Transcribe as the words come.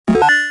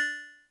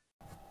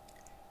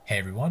Hey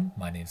everyone,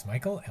 my name's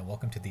Michael, and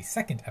welcome to the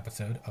second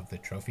episode of the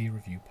Trophy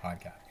Review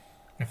Podcast.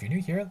 If you're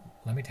new here,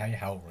 let me tell you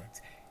how it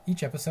works.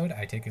 Each episode,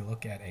 I take a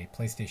look at a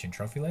PlayStation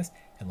trophy list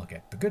and look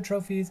at the good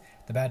trophies,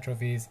 the bad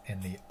trophies,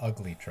 and the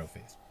ugly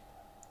trophies.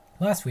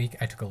 Last week,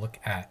 I took a look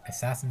at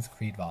Assassin's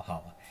Creed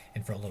Valhalla,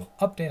 and for a little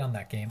update on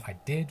that game, I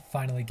did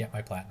finally get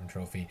my Platinum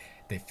Trophy.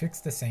 They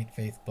fixed the Saint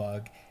Faith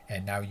bug,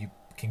 and now you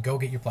can go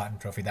get your Platinum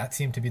Trophy. That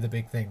seemed to be the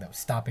big thing that was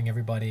stopping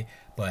everybody,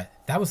 but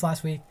that was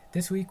last week.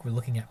 This week, we're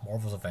looking at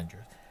Marvel's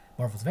Avengers.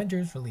 Marvel's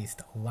Avengers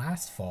released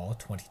last fall,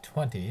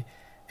 2020,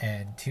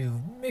 and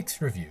to mixed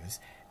reviews.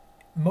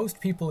 Most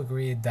people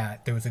agreed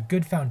that there was a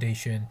good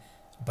foundation,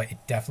 but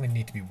it definitely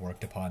needed to be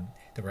worked upon.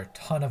 There were a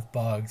ton of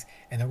bugs,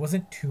 and there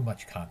wasn't too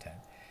much content.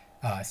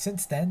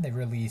 Since then, they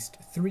released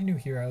 3 new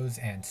heroes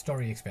and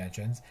story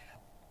expansions: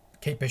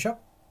 Kate Bishop,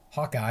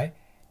 Hawkeye,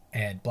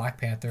 and Black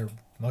Panther,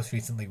 most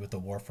recently with the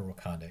War for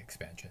Wakanda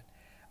expansion.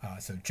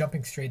 So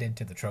jumping straight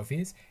into the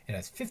trophies, it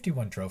has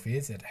 51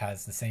 trophies. It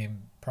has the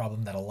same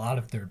problem that a lot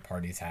of third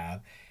parties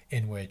have,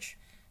 in which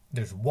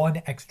there's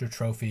one extra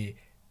trophy,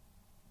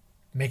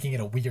 making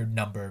it a weird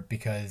number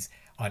because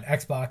on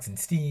Xbox and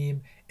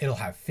Steam, it'll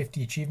have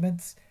 50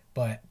 achievements,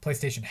 but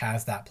PlayStation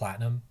has that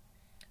platinum,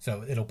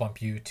 so it'll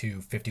bump you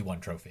to 51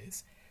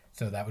 trophies.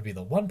 So that would be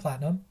the 1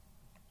 platinum,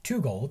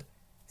 2 gold,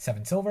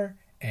 7 silver,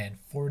 and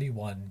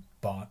 41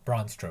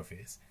 bronze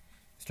trophies.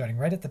 Starting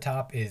right at the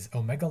top is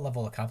Omega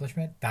level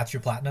accomplishment. That's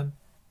your platinum.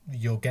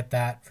 You'll get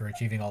that for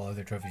achieving all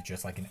other trophies,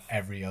 just like in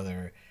every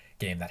other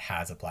game that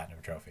has a platinum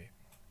trophy.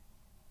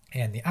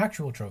 And the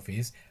actual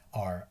trophies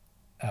are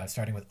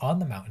starting with On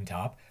the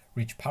Mountaintop,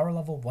 reach power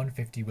level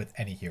 150 with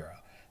any hero.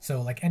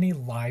 So like any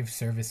live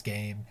service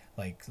game,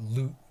 like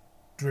loot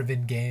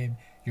driven game,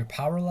 your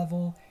power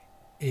level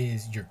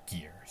is your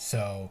gear.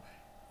 So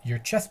your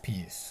chest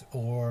piece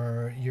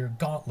or your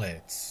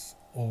gauntlets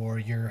or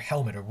your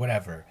helmet or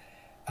whatever.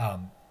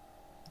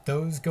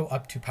 Those go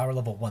up to power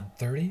level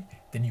 130.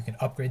 Then you can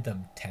upgrade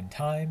them 10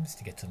 times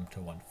to get them to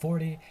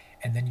 140.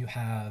 And then you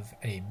have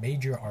a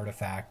major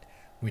artifact,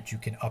 which you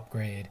can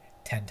upgrade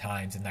 10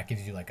 times, and that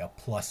gives you like a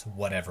plus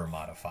whatever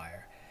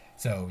modifier.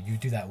 So you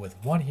do that with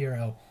one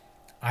hero.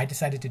 I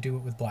decided to do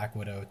it with Black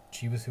Widow.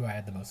 She was who I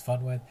had the most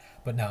fun with.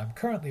 But now I'm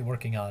currently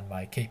working on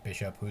my Kate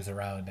Bishop, who's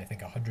around, I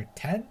think,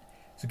 110.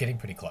 So getting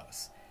pretty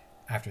close.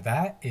 After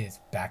that is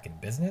Back in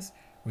Business,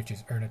 which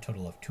is earn a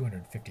total of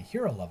 250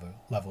 hero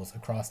levels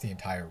across the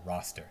entire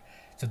roster.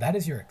 So that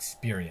is your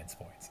experience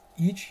points.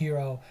 Each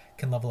hero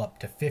can level up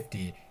to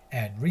 50,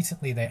 and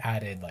recently they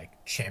added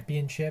like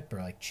championship or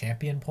like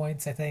champion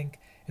points, I think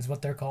is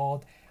what they're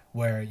called,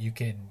 where you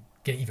can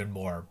get even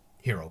more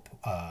hero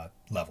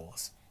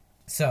levels.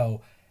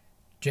 So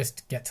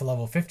just get to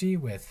level 50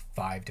 with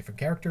 5 different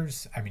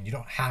characters. I mean, you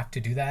don't have to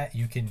do that.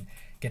 You can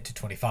get to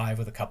 25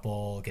 with a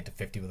couple, get to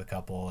 50 with a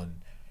couple, and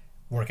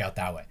work out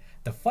that way.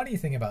 The funny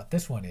thing about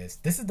this one is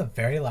this is the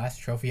very last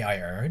trophy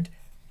I earned,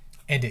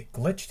 and it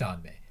glitched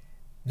on me.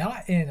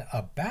 Not in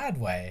a bad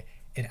way,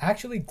 it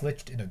actually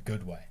glitched in a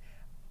good way.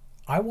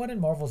 I wanted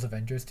Marvel's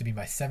Avengers to be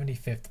my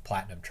 75th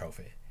platinum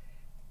trophy,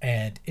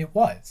 and it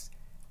was.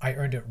 I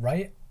earned it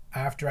right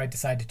after I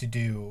decided to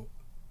do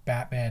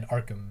Batman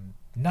Arkham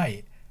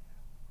Knight,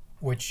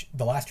 which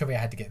the last trophy I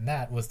had to get in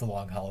that was the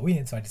Long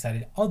Halloween, so I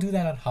decided I'll do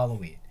that on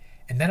Halloween.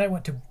 And then I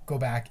went to go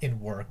back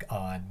and work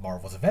on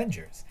Marvel's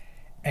Avengers.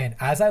 And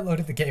as I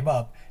loaded the game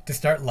up to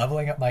start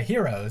leveling up my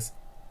heroes,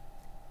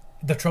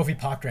 the trophy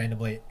popped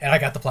randomly, and I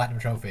got the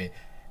platinum trophy.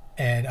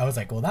 And I was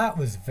like, well, that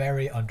was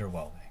very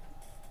underwhelming.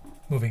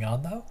 Moving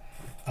on, though,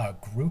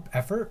 group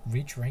effort,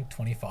 reach rank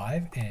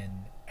 25 in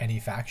any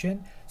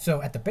faction.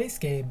 So at the base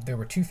game, there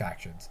were 2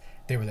 factions.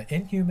 There were the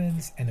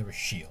Inhumans, and there was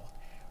S.H.I.E.L.D.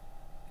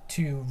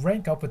 To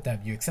rank up with them,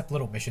 you accept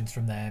little missions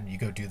from them, you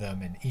go do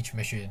them, and each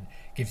mission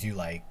gives you,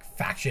 like,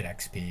 faction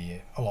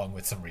XP along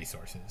with some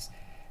resources.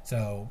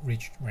 So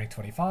reach rank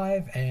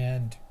 25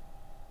 and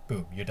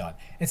boom, you're done.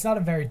 It's not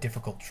a very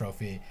difficult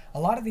trophy. A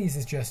lot of these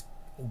is just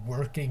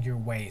working your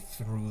way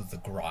through the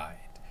grind.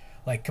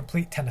 Like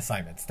complete 10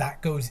 assignments.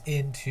 That goes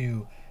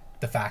into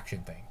the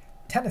faction thing.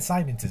 10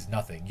 assignments is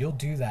nothing. You'll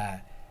do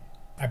that.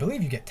 I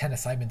believe you get 10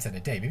 assignments in a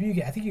day.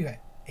 Maybe I think you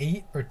get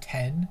 8 or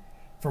 10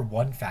 for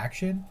one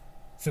faction.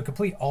 So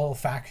complete all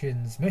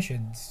factions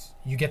missions,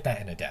 you get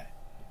that in a day.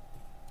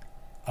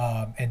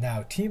 And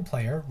now team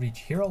player, reach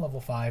hero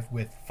level 5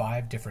 with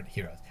 5 different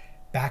heroes.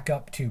 Back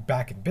up to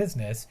Back in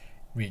Business,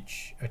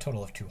 reach a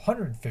total of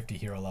 250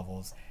 hero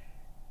levels.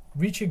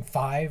 Reaching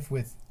 5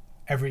 with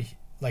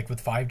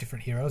with 5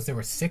 different heroes. There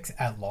were 6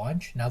 at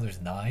launch, now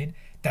there's 9.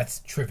 That's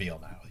trivial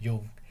now.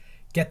 You'll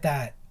get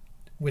that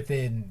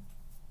within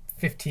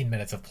 15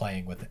 minutes of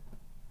playing with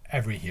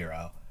every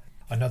hero.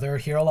 Another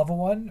hero level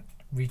 1,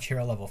 reach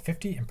hero level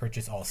 50 and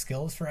purchase all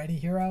skills for any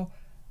hero.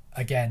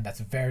 Again, that's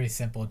very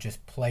simple.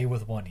 Just play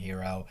with one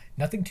hero.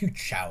 Nothing too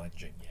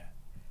challenging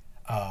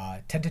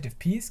yet. Tentative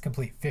Peace,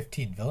 complete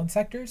 15 villain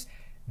sectors.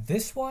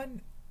 This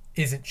one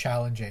isn't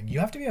challenging. You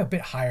have to be a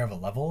bit higher of a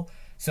level,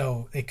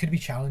 so it could be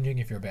challenging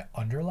if you're a bit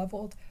under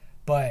leveled.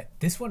 But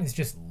this one is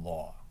just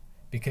long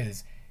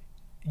because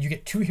you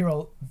get 2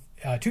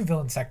 2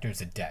 villain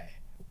sectors a day.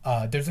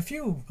 There's a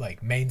few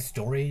like main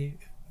story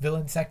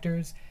villain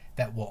sectors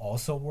that will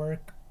also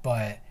work,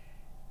 but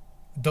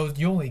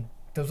those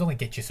only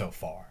get you so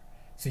far.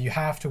 So you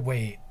have to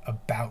wait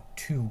about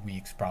 2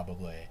 weeks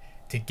probably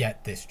to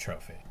get this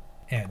trophy.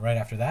 And right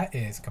after that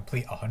is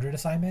complete 100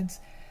 assignments.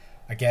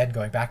 Again,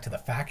 going back to the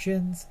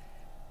factions,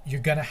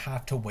 you're gonna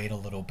have to wait a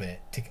little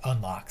bit to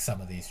unlock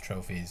some of these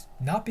trophies.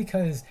 Not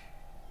because,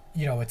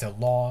 it's a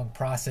long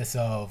process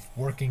of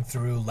working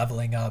through,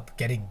 leveling up,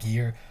 getting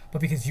gear,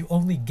 but because you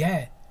only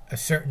get a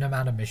certain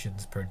amount of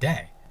missions per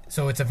day.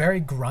 So it's a very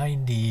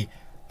grindy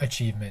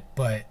achievement,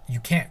 but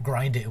you can't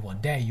grind it in one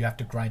day. You have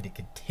to grind it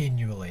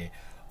continually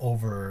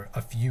over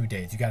a few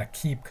days. You got to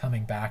keep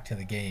coming back to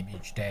the game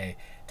each day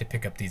to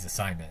pick up these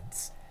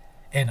assignments.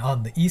 And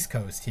on the East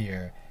Coast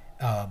here,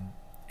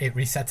 it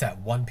resets at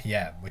 1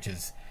 p.m., which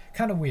is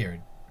kind of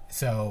weird.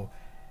 So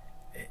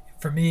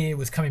for me, it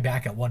was coming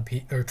back at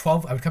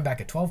 12. I would come back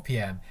at 12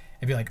 p.m.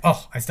 and be like,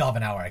 oh, I still have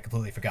an hour. I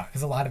completely forgot.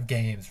 Because a lot of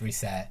games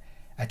reset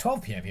at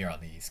 12 p.m. here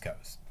on the East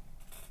Coast.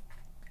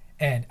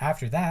 And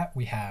after that,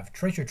 we have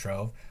Treasure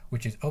Trove,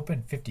 which is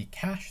open 50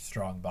 cash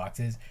strong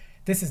boxes.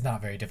 This is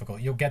not very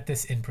difficult. You'll get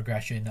this in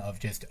progression of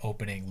just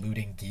opening,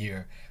 looting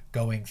gear,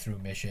 going through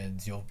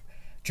missions.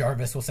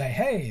 Jarvis will say,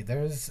 hey,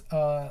 there's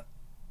a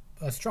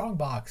strong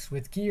box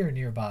with gear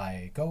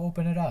nearby. Go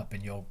open it up,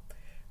 and you'll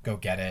go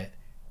get it.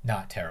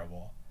 Not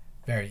terrible.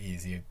 Very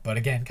easy, but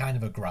again, kind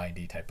of a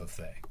grindy type of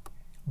thing.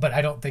 But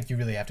I don't think you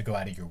really have to go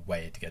out of your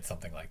way to get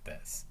something like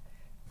this.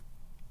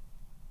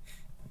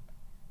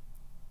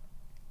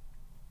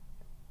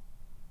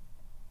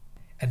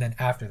 And then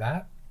after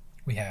that,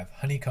 we have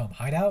Honeycomb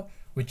Hideout,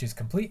 which is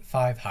complete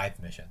 5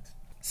 Hive missions.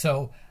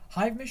 So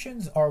Hive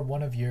missions are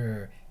one of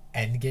your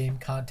endgame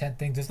content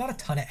things. There's not a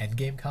ton of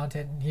endgame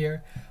content in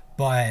here,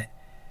 but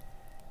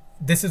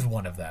this is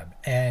one of them.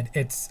 And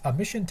it's a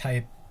mission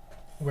type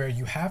where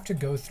you have to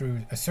go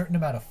through a certain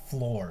amount of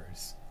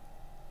floors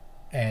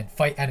and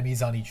fight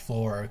enemies on each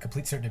floor, or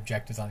complete certain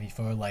objectives on each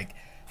floor, like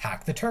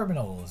hack the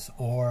terminals,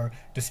 or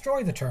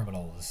destroy the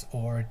terminals,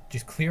 or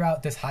just clear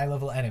out this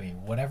high-level enemy,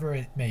 whatever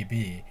it may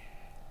be.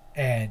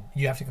 And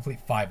you have to complete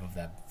 5 of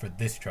them for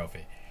this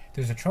trophy.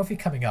 There's a trophy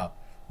coming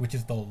up, which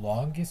is the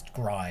longest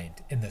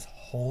grind in this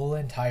whole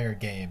entire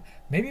game,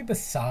 maybe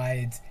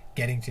besides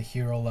getting to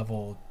hero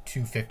level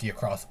 250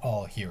 across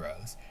all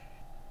heroes.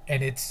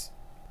 And it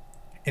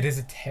is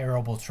a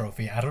terrible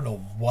trophy. I don't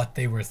know what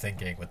they were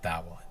thinking with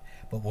that one,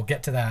 but we'll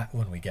get to that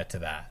when we get to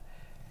that.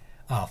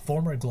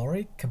 Former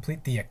Glory,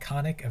 complete the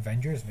iconic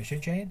Avengers mission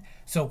chain.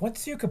 So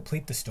once you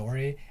complete the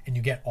story and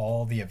you get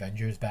all the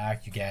Avengers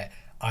back, you get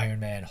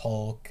Iron Man,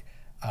 Hulk,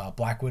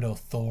 Black Widow,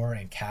 Thor,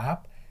 and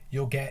Cap,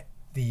 you'll get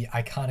the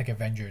iconic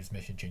Avengers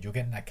mission chain. You'll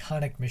get an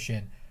iconic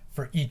mission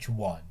for each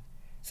one.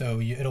 So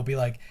it'll be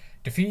like,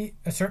 defeat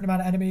a certain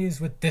amount of enemies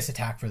with this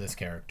attack for this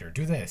character.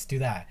 Do this, do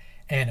that.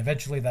 And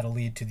eventually that'll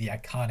lead to the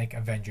iconic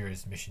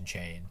Avengers mission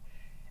chain.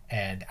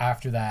 And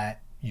after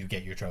that, you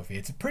get your trophy.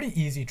 It's a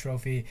pretty easy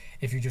trophy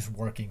if you're just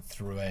working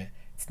through it.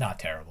 It's not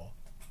terrible.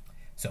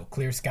 So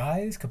Clear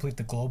Skies, complete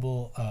the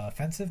global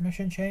offensive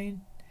mission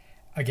chain.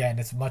 Again,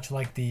 it's much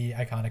like the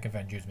iconic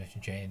Avengers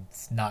mission chain.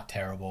 It's not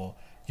terrible.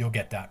 You'll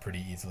get that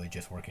pretty easily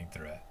just working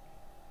through it.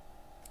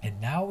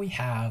 And now we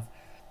have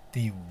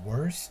the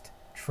worst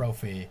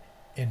trophy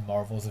in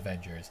Marvel's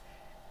Avengers,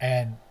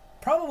 and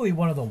probably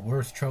one of the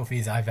worst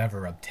trophies I've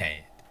ever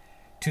obtained.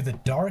 To the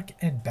Dark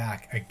and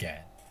Back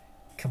again.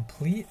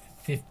 Complete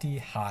 50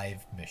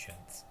 Hive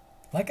missions.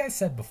 Like I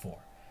said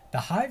before, the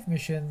Hive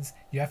missions,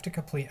 you have to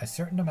complete a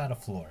certain amount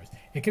of floors.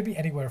 It could be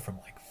anywhere from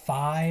like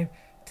 5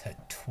 to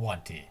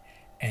 20,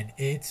 and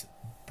it's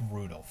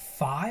brutal.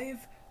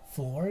 5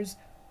 floors,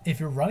 if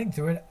you're running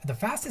through it, the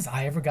fastest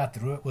I ever got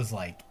through it was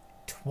like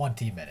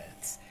 20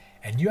 minutes,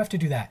 and you have to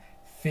do that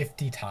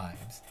 50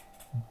 times.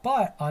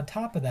 But on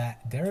top of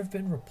that, there have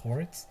been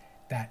reports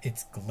that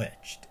it's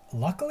glitched.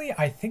 Luckily,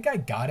 I think I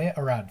got it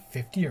around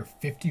 50 or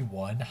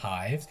 51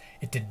 hives.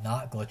 It did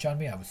not glitch on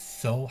me. I was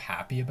so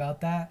happy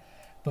about that.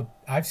 But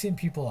I've seen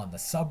people on the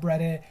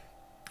subreddit,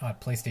 on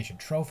PlayStation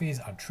Trophies,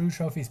 on True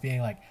Trophies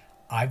being like,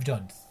 I've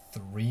done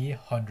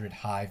 300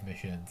 hive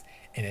missions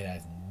and it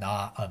has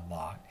not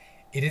unlocked.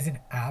 It is an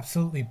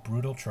absolutely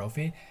brutal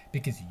trophy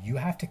because you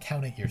have to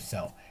count it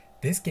yourself.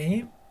 This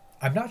game,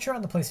 I'm not sure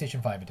on the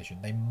PlayStation 5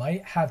 edition. They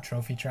might have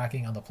trophy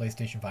tracking on the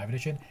PlayStation 5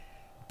 edition,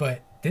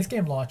 but this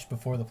game launched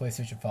before the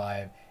PlayStation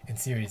 5 and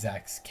Series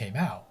X came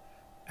out.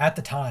 At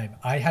the time,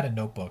 I had a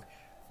notebook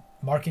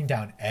marking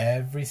down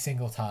every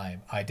single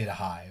time I did a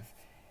hive,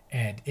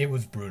 and it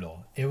was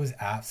brutal. It was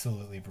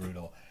absolutely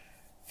brutal.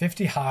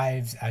 50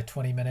 hives at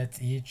 20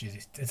 minutes each,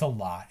 it's a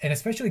lot. And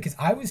especially because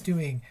I was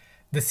doing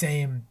the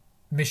same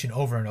mission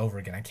over and over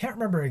again. I can't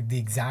remember the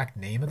exact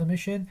name of the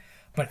mission,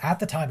 but at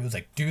the time it was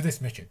like, do this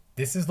mission.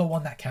 This is the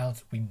one that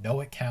counts. We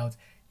know it counts.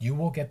 You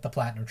will get the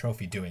platinum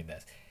trophy doing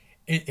this.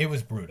 It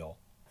was brutal.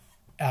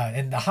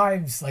 And the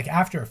hives, like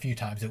after a few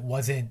times, it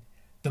wasn't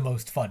the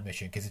most fun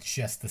mission because it's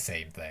just the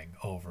same thing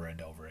over and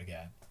over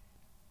again.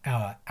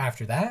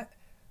 After that,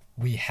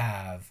 we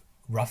have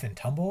rough and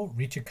tumble,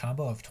 reach a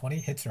combo of 20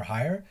 hits or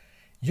higher.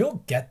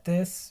 You'll get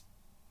this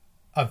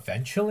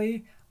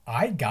eventually.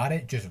 I got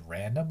it just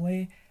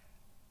randomly.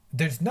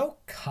 There's no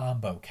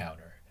combo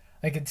counter.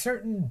 Like in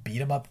certain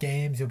beat 'em up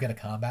games, you'll get a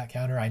combat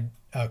counter.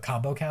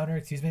 Combo counter,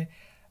 excuse me.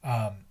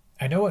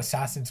 I know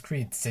Assassin's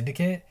Creed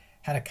Syndicate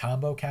had a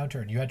combo counter,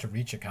 and you had to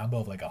reach a combo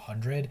of like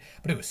 100,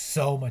 but it was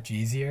so much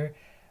easier.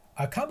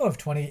 A combo of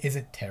 20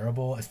 isn't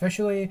terrible,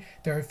 especially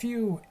there are a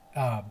few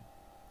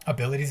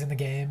abilities in the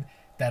game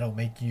that'll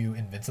make you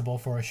invincible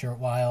for a short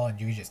while, and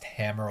you can just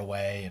hammer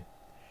away, and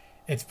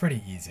it's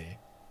pretty easy.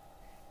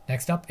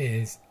 Next up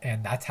is,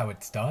 and that's how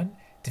it's done,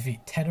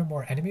 defeat 10 or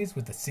more enemies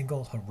with a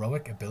single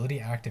heroic ability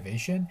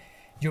activation.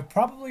 You'll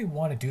probably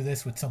want to do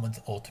this with someone's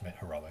ultimate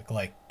heroic,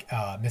 like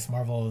Miss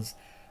Marvel's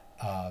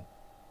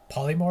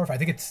polymorph. I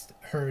think it's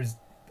her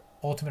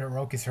ultimate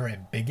heroic is her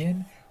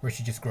Embiggen, where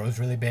she just grows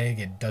really big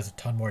and does a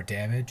ton more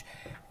damage.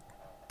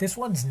 This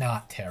one's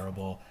not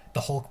terrible.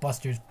 The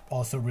Hulkbuster's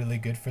also really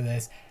good for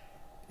this.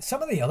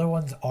 Some of the other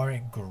ones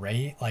aren't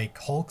great. Like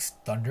Hulk's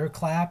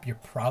Thunderclap, you're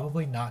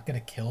probably not going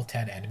to kill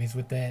 10 enemies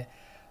with it.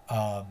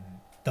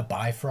 The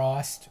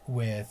Bifrost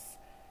with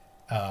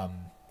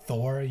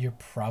Thor, you're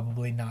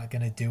probably not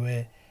going to do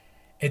it.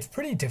 It's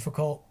pretty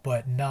difficult,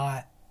 but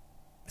not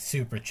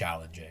super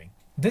challenging.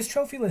 This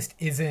trophy list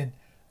isn't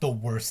the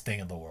worst thing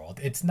in the world.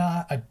 It's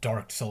not a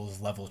Dark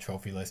Souls level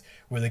trophy list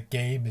where the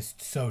game is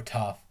so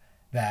tough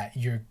that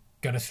you're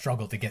going to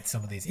struggle to get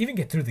some of these, even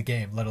get through the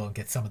game, let alone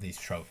get some of these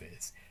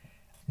trophies.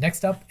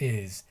 Next up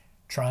is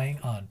trying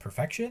on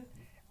perfection.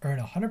 Earn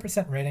a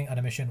 100% rating on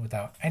a mission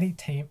without any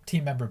team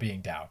member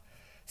being down.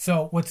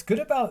 So what's good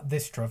about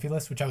this trophy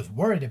list, which I was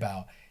worried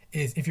about,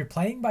 is if you're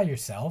playing by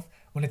yourself,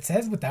 when it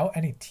says without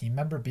any team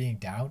member being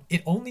down,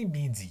 it only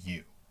means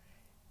you.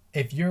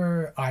 If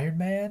you're Iron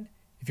Man,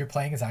 if you're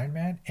playing as Iron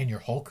Man and your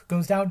Hulk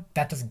goes down,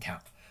 that doesn't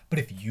count. But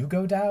if you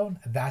go down,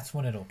 that's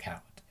when it'll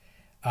count.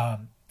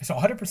 So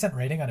 100%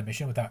 rating on a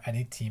mission without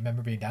any team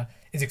member being down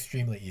is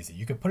extremely easy.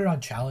 You can put it on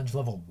challenge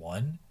level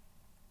 1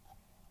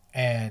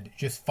 and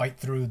just fight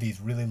through these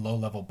really low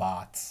level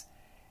bots.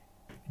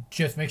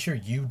 Just make sure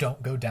you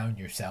don't go down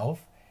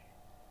yourself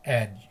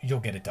and you'll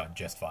get it done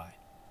just fine.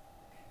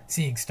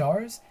 Seeing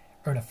stars,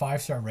 earn a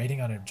 5-star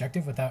rating on an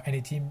objective without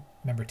any team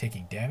member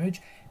taking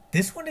damage.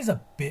 This one is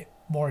a bit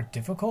more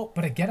difficult,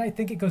 but again, I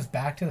think it goes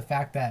back to the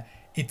fact that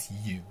it's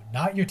you,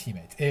 not your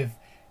teammates. If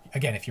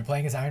you're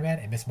playing as Iron Man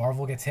and Miss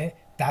Marvel gets hit,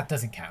 that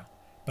doesn't count.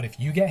 But if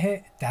you get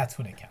hit, that's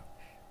when it counts.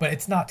 But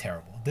it's not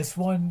terrible. This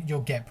one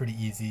you'll get pretty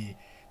easy.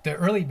 The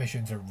early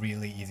missions are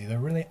really easy. They're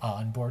really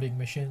onboarding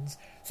missions,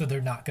 so they're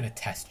not going to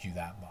test you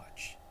that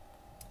much.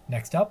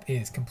 Next up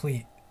is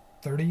complete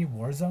 30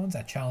 war zones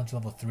at challenge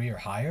level 3 or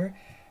higher.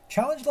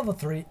 Challenge level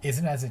 3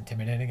 isn't as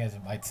intimidating as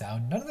it might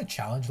sound. None of the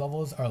challenge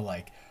levels are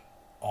like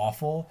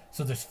awful.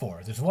 So there's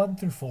 4. There's 1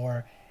 through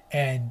 4,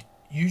 and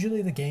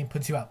usually the game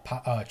puts you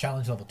at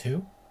challenge level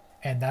 2,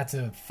 and that's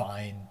a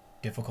fine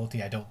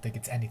difficulty. I don't think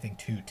it's anything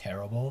too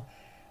terrible,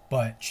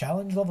 but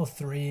challenge level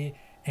 3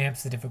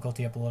 amps the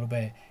difficulty up a little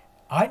bit.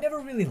 I never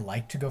really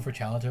liked to go for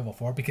challenge level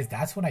 4 because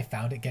that's when I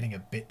found it getting a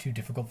bit too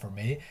difficult for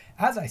me.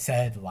 As I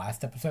said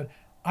last episode,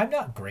 I'm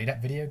not great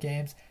at video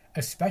games,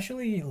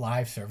 especially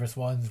live service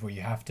ones where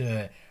you have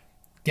to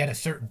get a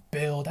certain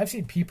build. I've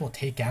seen people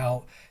take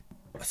out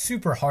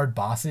super hard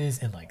bosses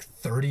in like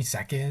 30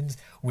 seconds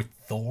with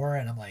Thor,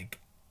 and I'm like,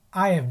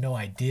 I have no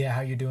idea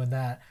how you're doing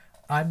that.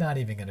 I'm not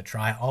even going to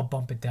try. I'll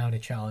bump it down to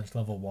challenge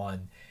level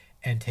 1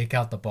 and take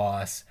out the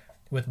boss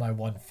with my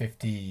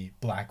 150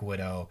 Black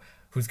Widow,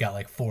 who's got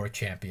like 4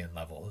 champion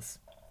levels.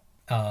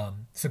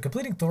 So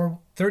completing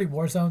 30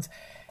 war zones,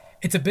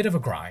 it's a bit of a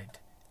grind.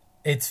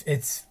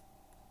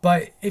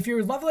 But if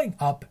you're leveling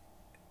up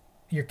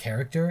your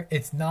character,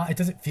 it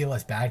doesn't feel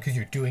as bad because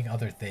you're doing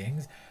other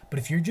things. But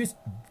if you're just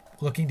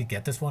looking to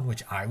get this one,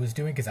 which I was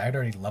doing because I had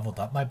already leveled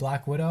up my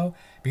Black Widow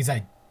because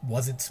I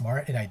wasn't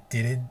smart and I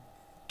didn't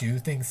do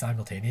things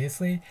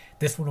simultaneously,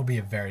 this one will be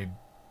a very,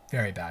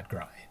 very bad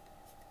grind.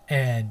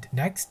 And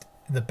next,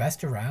 the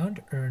best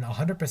around, earn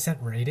 100%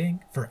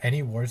 rating for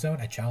any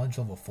warzone at challenge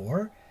level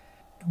 4.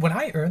 When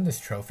I earned this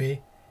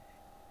trophy,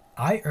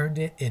 I earned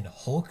it in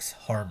Hulk's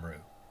harm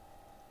room.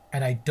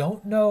 And I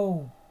don't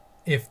know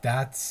if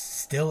that's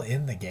still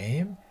in the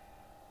game,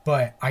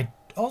 but I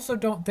also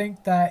don't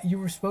think that you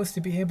were supposed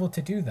to be able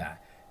to do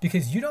that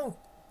because you don't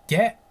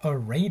get a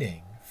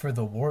rating for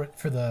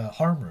the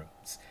harm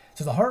rooms.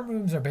 So the harm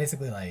rooms are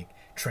basically like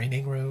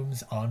training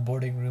rooms,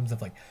 onboarding rooms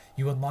of like,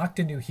 you unlocked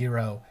a new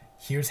hero,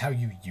 here's how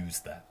you use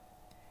them.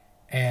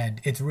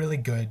 And it's really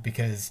good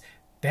because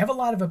they have a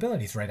lot of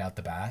abilities right out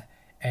the bat,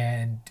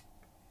 and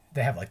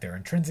they have like their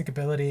intrinsic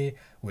ability,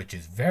 which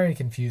is very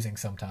confusing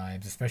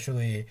sometimes,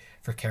 especially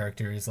for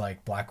characters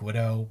like Black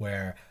Widow,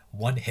 where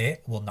one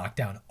hit will knock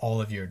down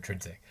all of your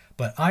intrinsic.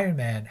 But Iron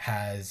Man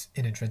has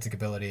an intrinsic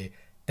ability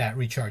that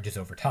recharges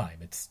over time.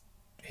 It's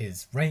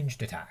his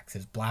ranged attacks,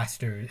 his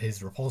blasters,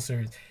 his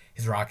repulsors,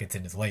 his rockets,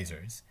 and his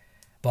lasers.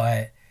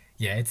 But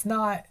yeah, it's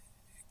not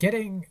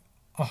getting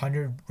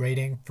 100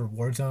 rating for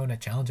Warzone at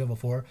challenge level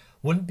 4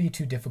 wouldn't be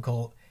too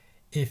difficult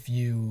if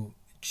you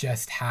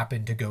just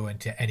happen to go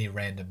into any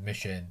random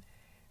mission.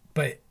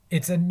 But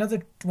it's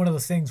another one of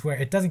those things where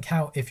it doesn't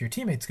count if your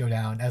teammates go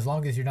down, as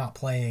long as you're not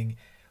playing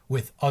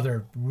with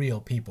other real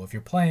people. If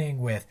you're playing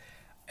with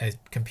a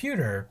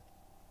computer,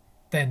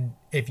 then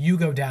if you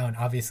go down,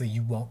 obviously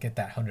you won't get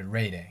that 100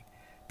 rating.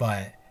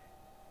 But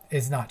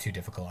it's not too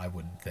difficult, I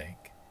wouldn't think.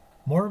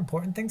 More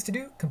important things to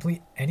do: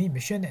 complete any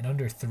mission in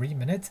under 3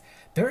 minutes.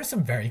 There are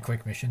some very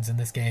quick missions in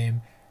this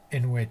game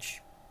in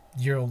which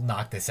you'll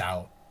knock this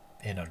out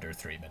in under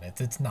 3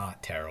 minutes. It's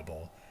not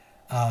terrible.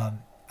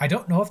 I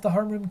don't know if the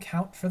harm room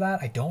count for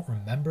that. I don't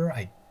remember.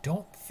 I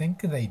don't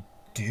think they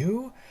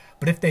do.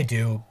 But if they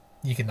do,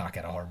 you can knock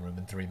out a harm room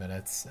in 3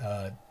 minutes.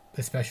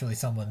 Especially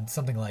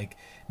something like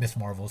Miss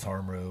Marvel's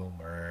harm room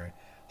or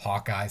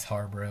Hawkeye's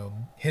harm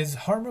room. His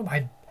harm room,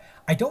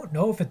 I don't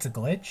know if it's a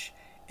glitch.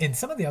 In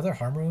some of the other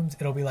harm rooms,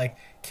 it'll be like,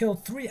 kill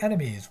 3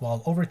 enemies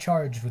while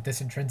overcharged with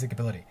this intrinsic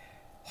ability.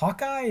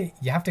 Hawkeye,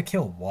 you have to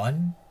kill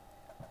 1,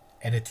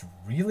 and it's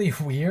really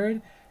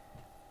weird.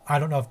 I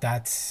don't know if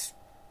that's...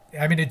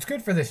 I mean, it's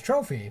good for this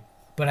trophy,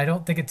 but I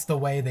don't think it's the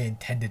way they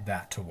intended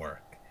that to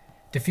work.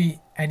 Defeat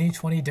any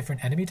 20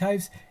 different enemy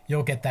types,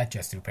 you'll get that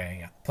just through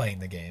playing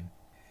the game.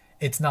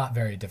 It's not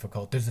very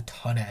difficult. There's a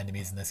ton of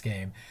enemies in this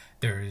game.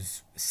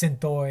 There's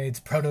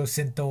synthoids,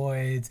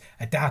 proto-synthoids,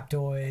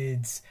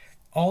 adaptoids,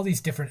 all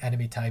these different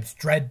enemy types,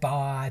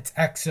 dreadbots,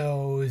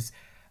 exos,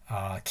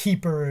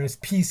 keepers,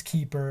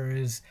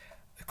 peacekeepers,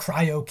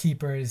 cryo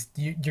keepers.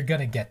 You're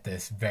going to get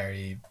this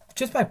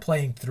just by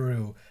playing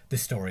through the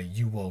story,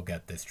 you will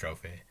get this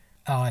trophy.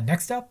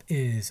 Next up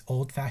is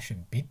Old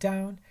Fashioned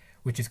Beatdown,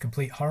 which is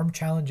complete harm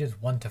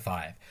challenges 1 to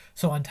 5.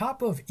 So on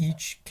top of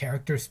each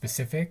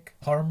character-specific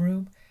harm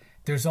room,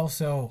 there's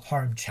also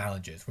harm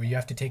challenges where you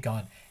have to take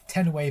on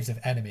 10 waves of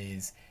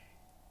enemies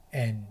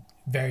in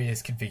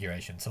various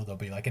configurations. So there'll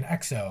be like an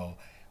exo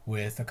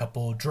with a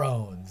couple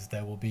drones.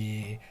 There will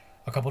be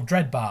a couple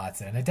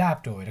dreadbots, an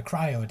adaptoid, a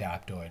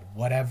cryo-adaptoid,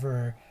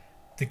 whatever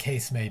the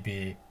case may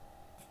be.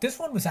 This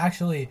one was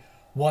actually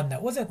one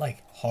that wasn't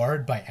like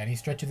hard by any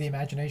stretch of the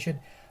imagination,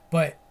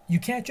 but you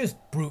can't just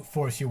brute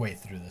force your way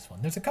through this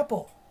one. There's a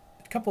couple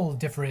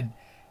different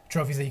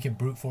trophies that you can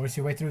brute force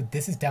your way through.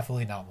 This is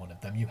definitely not one of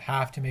them. You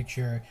have to make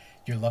sure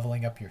you're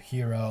leveling up your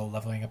hero,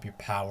 leveling up your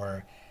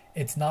power.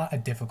 It's not a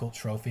difficult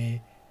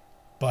trophy,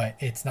 but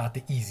it's not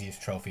the easiest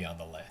trophy on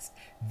the list.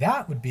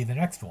 That would be the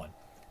next one.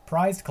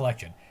 Prized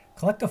collection.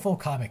 Collect a full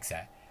comic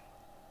set.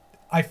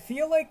 I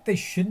feel like they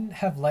shouldn't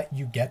have let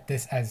you get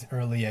this as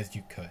early as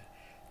you could.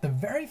 The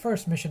very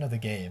first mission of the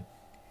game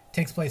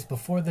takes place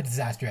before the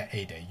disaster at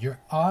A-Day. You're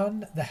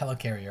on the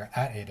helicarrier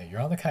at A-Day.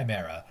 You're on the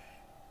Chimera,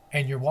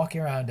 and you're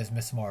walking around as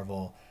Miss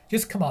Marvel,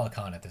 just Kamala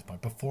Khan at this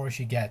point, before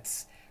she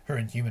gets her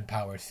inhuman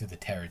powers through the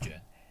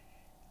Terrigen.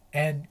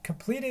 And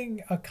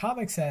completing a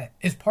comic set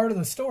is part of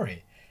the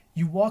story.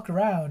 You walk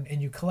around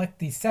and you collect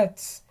these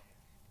sets,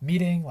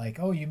 meeting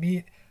you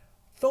meet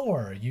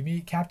Thor, you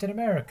meet Captain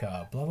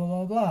America, blah, blah,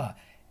 blah, blah.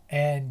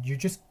 And you're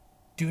just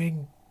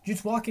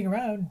walking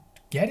around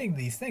getting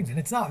these things. And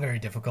it's not very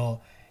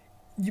difficult.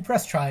 You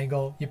press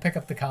triangle, you pick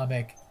up the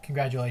comic,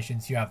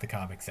 congratulations, you have the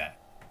comic set.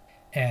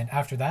 And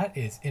after that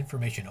is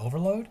information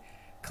overload.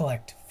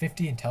 Collect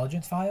 50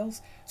 intelligence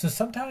files. So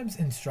sometimes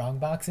in strong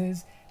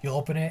boxes, you'll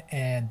open it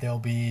and there'll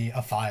be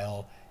a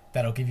file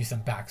that'll give you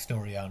some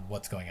backstory on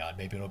what's going on.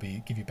 Maybe it'll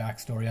give you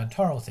backstory on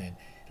Tarleton.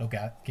 It'll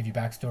give you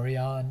backstory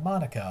on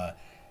Monica,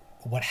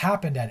 what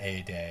happened at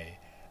A-Day.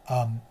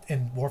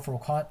 In War for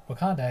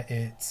Wakanda,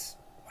 it's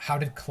how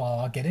did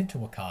Claw get into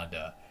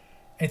Wakanda?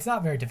 It's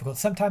not very difficult.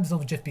 Sometimes they'll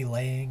just be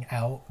laying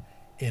out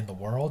in the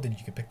world and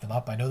you can pick them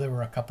up. I know there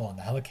were a couple on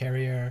the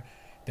helicarrier.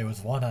 There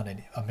was one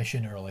on a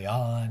mission early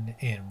on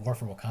in War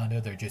for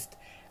Wakanda. They're just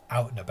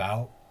out and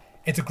about.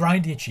 It's a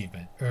grindy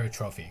achievement, or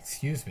trophy,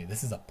 excuse me.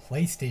 This is a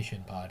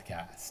PlayStation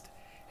podcast.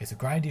 It's a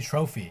grindy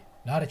trophy,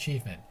 not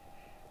achievement.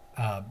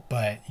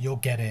 But you'll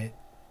get it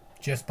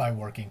just by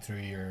working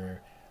through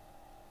your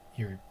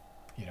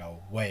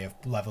way of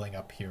leveling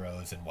up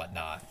heroes and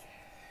whatnot.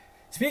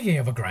 Speaking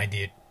of a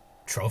grindy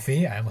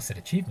trophy, I almost said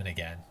achievement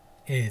again,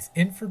 is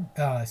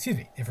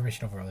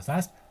information overload is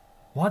last.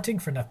 Wanting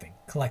for nothing.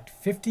 Collect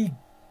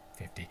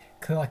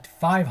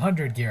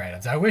 500 gear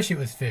items. I wish it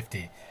was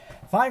 50.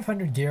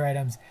 500 gear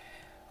items.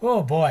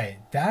 Oh boy,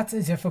 that's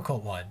a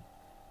difficult one.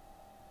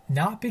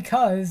 Not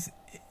because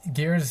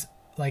gear's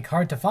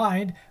hard to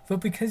find, but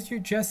because you're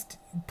just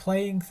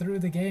playing through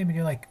the game and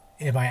you're like,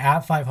 am I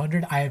at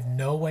 500? I have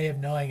no way of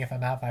knowing if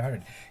I'm at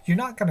 500. You're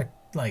not gonna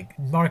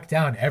mark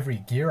down every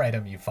gear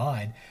item you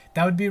find.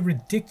 That would be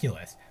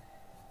ridiculous.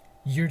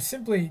 You're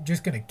simply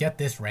just gonna get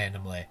this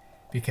randomly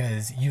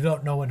because you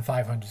don't know when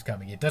 500 is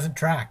coming. It doesn't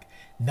track.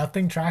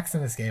 Nothing tracks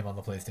in this game on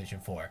the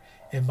PlayStation 4.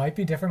 It might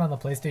be different on the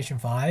PlayStation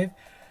 5,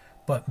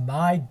 but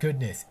my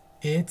goodness,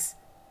 it's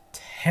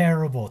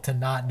terrible to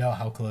not know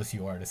how close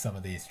you are to some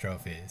of these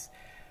trophies.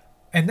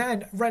 And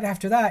then right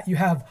after that, you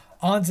have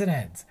odds and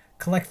ends.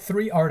 Collect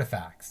 3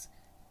 artifacts.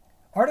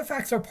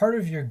 Artifacts are part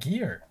of your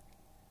gear.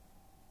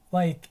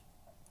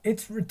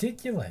 It's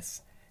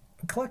ridiculous.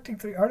 Collecting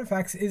 3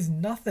 artifacts is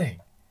nothing.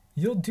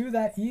 You'll do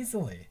that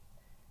easily.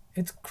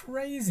 It's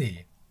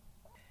crazy.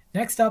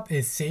 Next up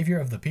is Savior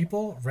of the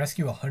People.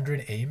 Rescue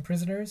 100 AIM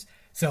prisoners.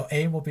 So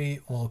AIM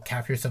will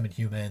capture some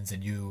Inhumans,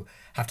 and you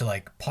have to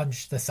like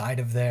punch the side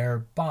of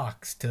their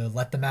box to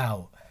let them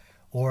out,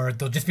 or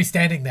they'll just be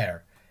standing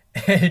there,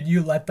 and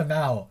you let them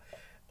out,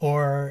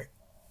 or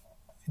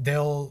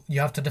you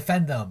have to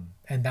defend them,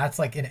 and that's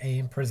like an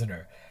AIM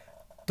prisoner.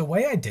 The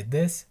way I did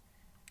this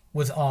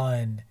was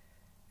on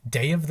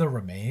Day of the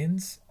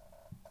Remains,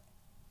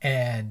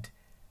 and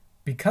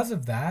because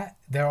of that,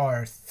 there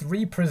are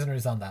 3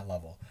 prisoners on that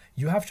level.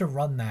 You have to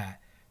run that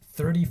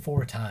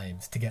 34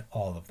 times to get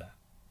all of them.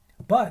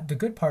 But the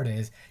good part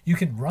is you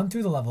can run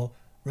through the level,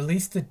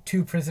 release the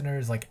 2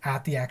 prisoners like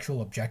at the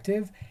actual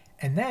objective,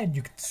 and then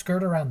you can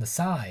skirt around the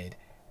side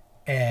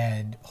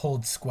and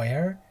hold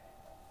square,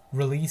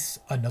 release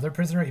another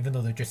prisoner even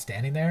though they're just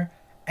standing there,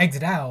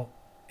 exit out,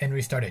 and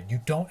restart it.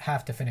 You don't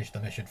have to finish the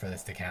mission for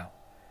this to count.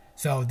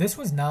 So this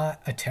was not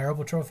a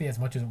terrible trophy as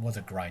much as it was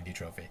a grindy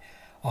trophy.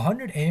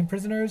 100 AIM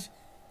prisoners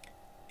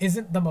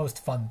isn't the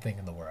most fun thing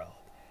in the world.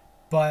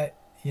 But,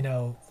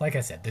 like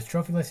I said, this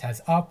trophy list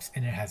has ups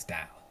and it has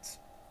downs.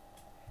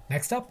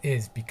 Next up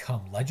is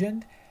Become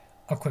Legend.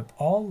 Equip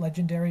all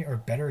legendary or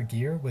better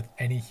gear with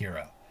any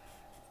hero.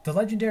 The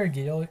legendary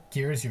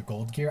gear is your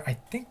gold gear. I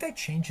think they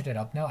changed it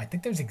up now. I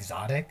think there's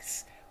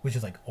exotics, which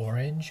is like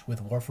orange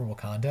with War for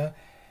Wakanda.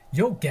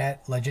 You'll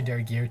get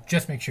legendary gear.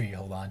 Just make sure you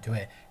hold on to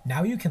it.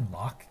 Now you can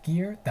lock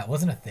gear. That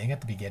wasn't a thing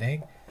at the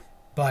beginning.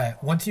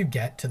 But once you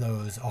get to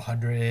those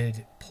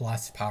 100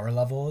 plus power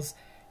levels,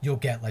 you'll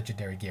get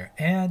legendary gear.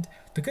 And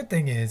the good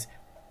thing is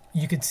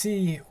you can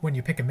see when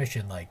you pick a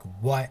mission like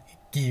what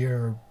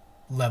gear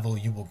level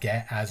you will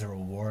get as a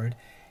reward,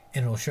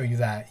 and it'll show you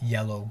that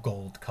yellow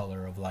gold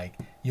color of like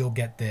you'll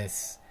get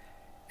this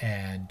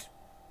and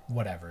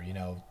whatever,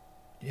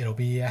 it'll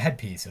be a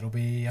headpiece, it'll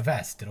be a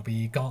vest, it'll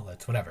be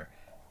gauntlets, whatever.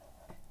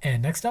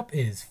 And next up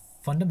is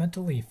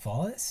Fundamentally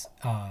Flawless.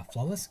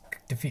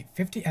 Defeat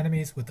 50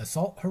 enemies with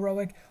Assault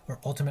Heroic or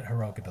Ultimate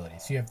Heroic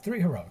abilities. So you have 3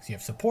 heroics. You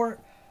have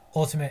Support,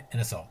 Ultimate, and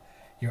Assault.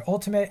 Your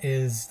Ultimate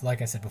is,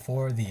 like I said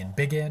before, the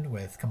Embiggen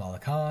with Kamala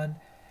Khan.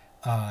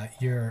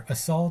 Your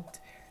Assault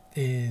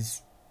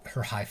is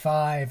her High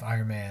Five,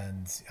 Iron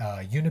Man's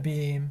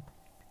Unibeam.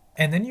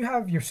 And then you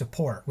have your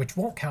Support, which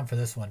won't count for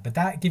this one, but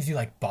that gives you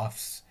like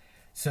buffs.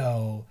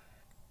 So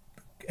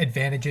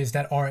advantages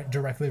that aren't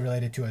directly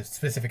related to a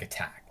specific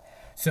attack.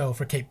 So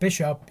for Kate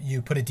Bishop,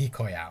 you put a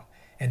decoy out,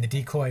 and the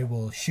decoy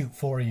will shoot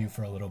for you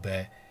for a little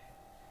bit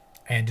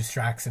and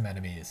distract some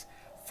enemies.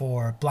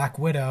 For Black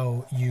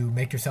Widow, you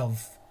make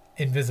yourself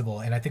invisible,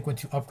 and I think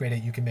once you upgrade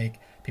it, you can make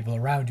people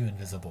around you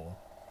invisible.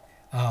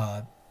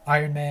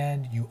 Iron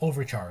Man, you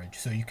overcharge,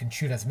 so you can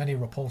shoot as many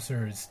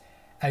repulsors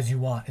as you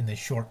want in this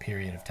short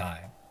period of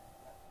time.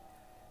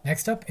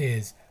 Next up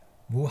is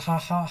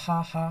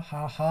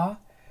Woo-ha-ha-ha-ha-ha-ha,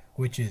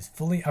 which is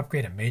fully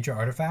upgrade a major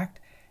artifact.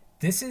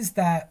 This is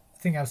that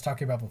thing I was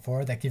talking about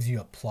before that gives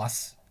you a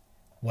plus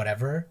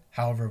whatever,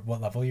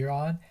 what level you're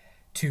on,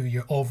 to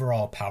your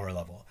overall power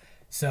level.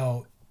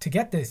 So to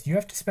get this, you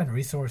have to spend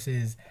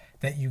resources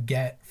that you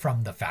get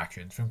from the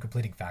factions, from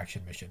completing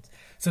faction missions.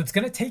 So it's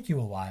going to take you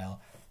a while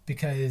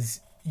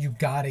because you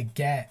got to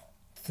get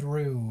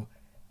through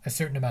a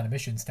certain amount of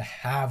missions to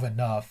have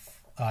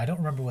enough. I don't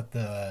remember what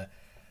the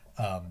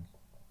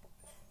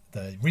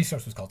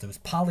resource was called. It was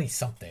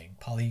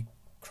polycrons,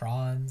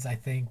 I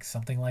think,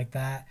 something like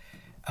that.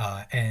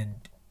 And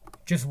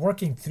just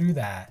working through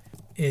that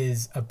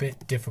is a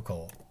bit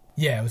difficult.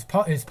 Yeah, it was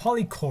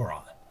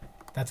polychoron.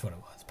 That's what it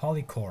was,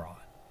 polychoron.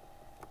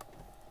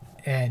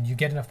 And you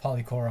get enough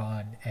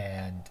polychoron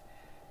and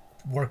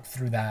work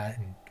through that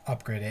and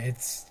upgrade it.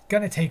 It's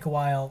going to take a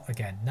while.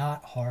 Again,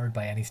 not hard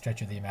by any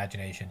stretch of the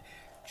imagination,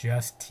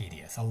 just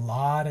tedious. A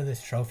lot of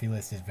this trophy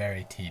list is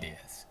very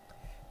tedious.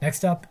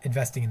 Next up,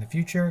 investing in the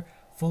future.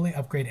 Fully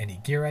upgrade any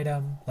gear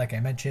item. Like I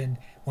mentioned,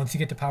 once you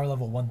get to power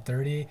level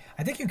 130,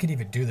 I think you could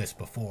even do this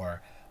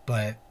before,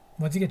 but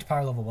once you get to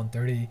power level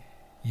 130,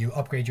 you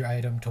upgrade your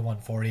item to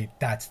 140.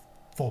 That's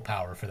full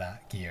power for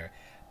that gear.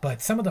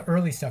 But some of the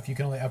early stuff you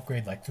can only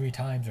upgrade like 3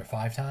 times or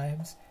 5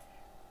 times.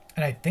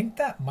 And I think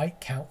that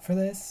might count for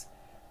this,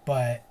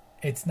 but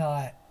it's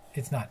not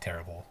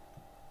terrible.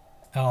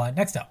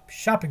 Next up,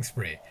 shopping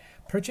spree.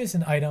 Purchase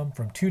an item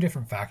from 2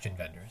 different faction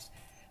vendors.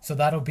 So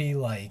that'll be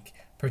like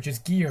purchase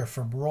gear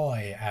from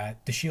Roy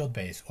at the Shield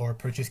base, or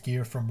purchase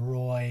gear from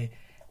Roy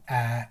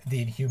at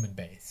the Inhuman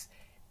base.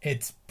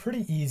 It's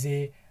pretty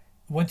easy.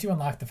 Once you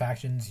unlock the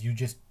factions, you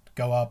just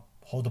go up,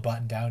 hold the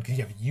button down, because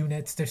you have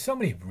units. There's so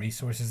many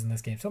resources in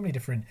this game, so many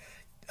different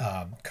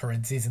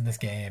currencies in this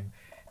game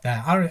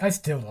that I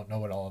still don't know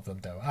what all of them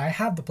do. I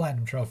have the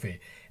Platinum Trophy,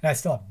 and I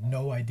still have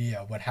no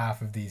idea what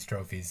half of these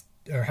trophies,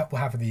 or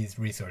half of these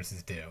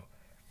resources do.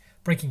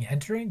 Breaking and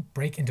entering,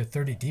 break into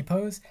 30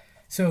 depots.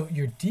 So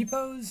your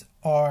depots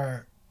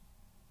are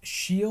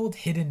shield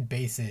hidden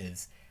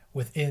bases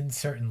within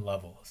certain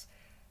levels.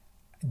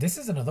 This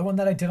is another one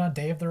that I did on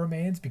Day of the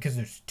Remains because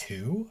there's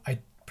 2. I'm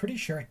pretty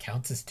sure it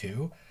counts as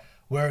 2,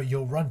 where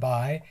you'll run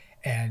by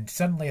and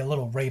suddenly a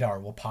little radar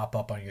will pop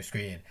up on your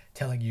screen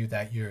telling you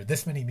that you're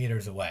this many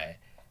meters away.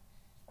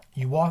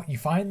 You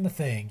find the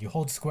thing, you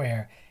hold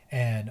square,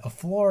 and a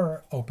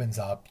floor opens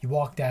up. You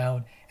walk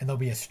down, and there'll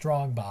be a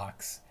strong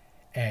box,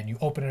 and you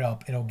open it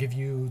up, and it'll give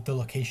you the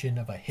location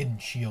of a hidden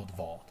shield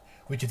vault,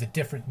 which is a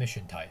different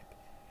mission type.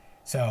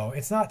 So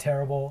it's not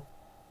terrible.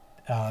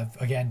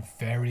 Again,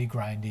 very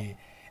grindy,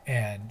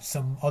 and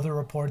some other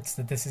reports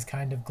that this is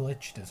kind of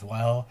glitched as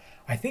well.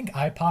 I think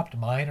I popped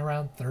mine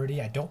around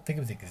 30. I don't think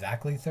it was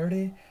exactly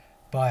 30,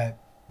 but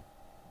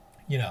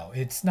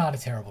it's not a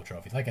terrible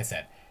trophy. Like I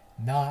said,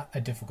 not a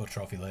difficult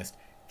trophy list,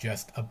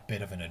 just a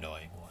bit of an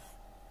annoying one.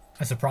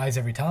 A surprise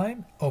every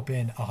time.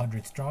 Open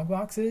 100 strong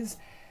boxes.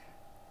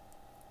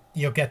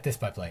 You'll get this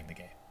by playing the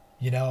game.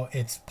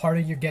 It's part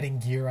of your getting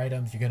gear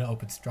items, you're going to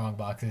open strong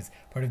boxes.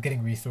 Part of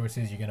getting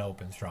resources, you're going to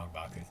open strong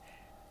boxes.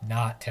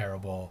 Not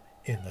terrible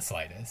in the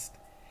slightest.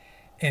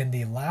 And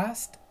the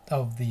last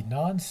of the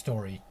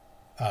non-story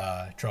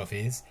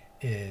trophies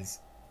is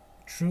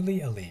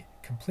Truly Elite.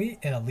 Complete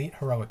an Elite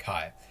Heroic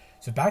Hive.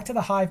 So back to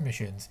the Hive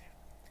missions,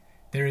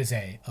 there is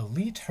a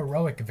Elite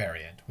Heroic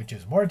variant, which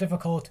is more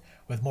difficult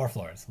with more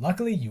floors.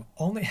 Luckily, you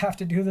only have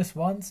to do this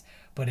once,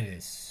 but it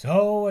is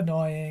so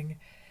annoying.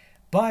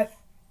 But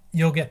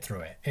you'll get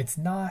through it.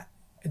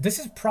 This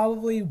is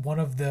probably one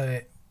of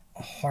the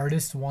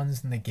hardest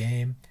ones in the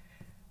game,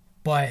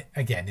 but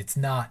again, it's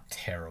not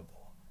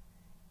terrible.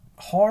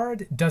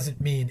 Hard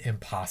doesn't mean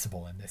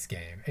impossible in this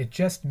game. It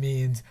just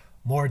means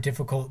more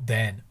difficult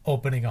than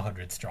opening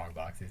 100 strong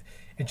boxes.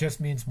 It just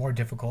means more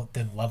difficult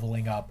than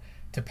leveling up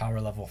to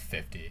power level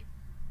 50.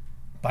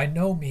 By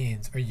no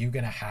means are you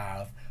going to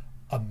have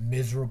a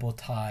miserable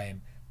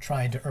time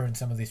trying to earn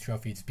some of these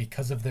trophies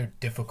because of their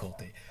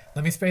difficulty.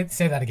 Let me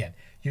say that again.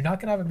 You're not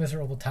going to have a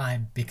miserable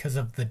time because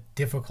of the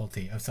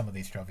difficulty of some of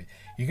these trophies.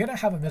 You're going to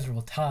have a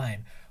miserable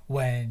time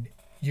when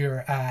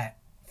you're at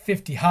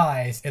 50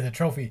 highs and the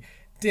trophy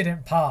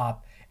didn't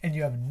pop and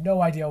you have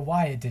no idea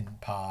why it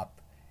didn't pop.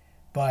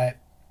 But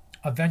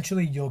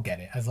eventually you'll get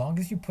it. As long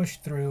as you push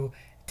through,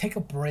 take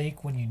a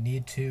break when you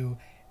need to.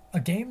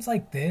 Games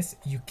like this,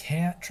 you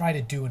can't try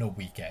to do in a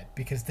weekend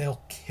because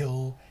they'll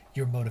kill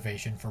your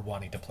motivation for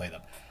wanting to play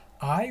them.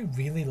 I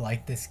really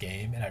like this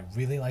game and I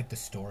really like the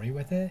story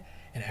with it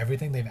and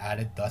everything they've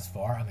added thus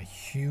far. I'm a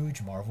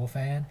huge Marvel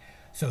fan,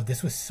 so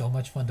this was so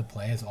much fun to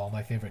play as all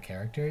my favorite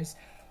characters,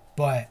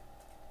 but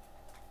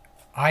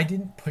I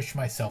didn't push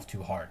myself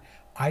too hard.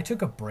 I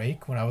took a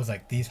break when I was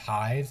like, these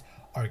hives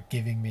are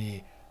giving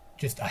me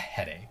just a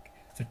headache.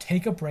 So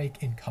take a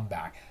break and come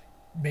back.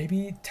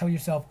 Maybe tell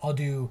yourself, I'll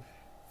do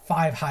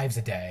 5 hives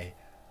a day.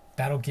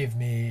 That'll give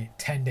me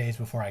 10 days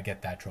before I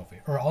get that trophy.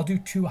 Or I'll do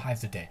 2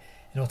 hives a day.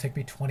 It'll take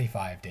me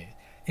 25 days.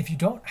 If you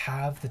don't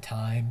have the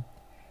time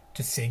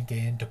to sink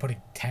in to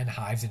putting 10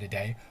 hives in a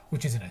day,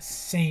 which is an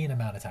insane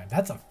amount of time,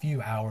 that's a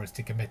few hours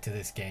to commit to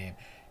this game.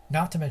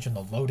 Not to mention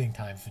the loading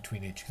times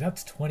between each, because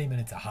that's 20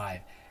 minutes a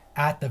hive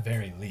at the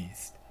very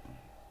least.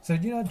 So,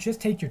 just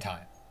take your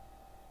time.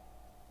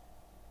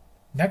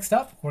 Next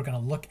up, we're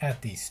going to look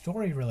at the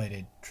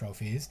story-related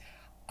trophies.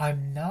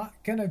 I'm not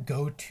going to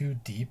go too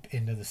deep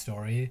into the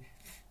story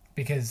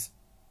because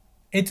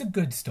it's a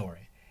good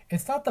story.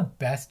 It's not the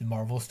best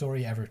Marvel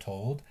story ever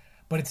told,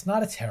 but it's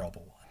not a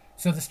terrible one.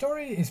 So the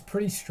story is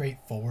pretty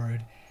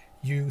straightforward.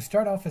 You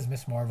start off as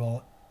Miss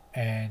Marvel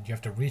and you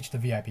have to reach the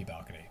VIP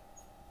balcony.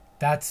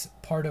 That's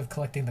part of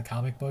collecting the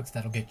comic books.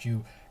 That'll get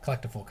you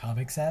collect a full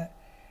comic set.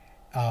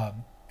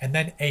 And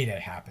then A-Day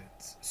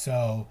happens.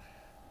 So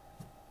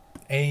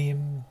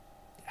AIM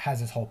has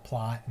his whole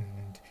plot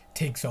and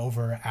takes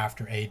over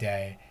after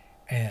A-Day,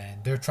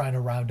 and they're trying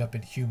to round up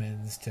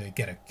Inhumans to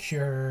get a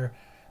cure,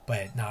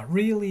 but not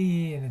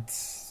really, and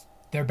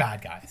they're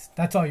bad guys.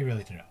 That's all you really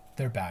need to know.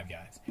 They're bad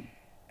guys.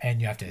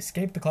 And you have to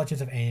escape the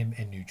clutches of AIM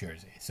in New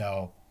Jersey.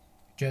 So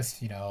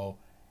just,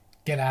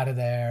 get out of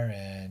there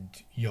and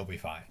you'll be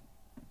fine.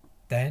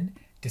 Then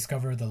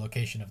discover the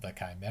location of the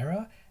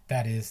Chimera.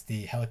 That is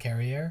the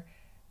helicarrier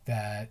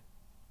that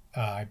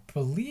I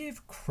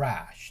believe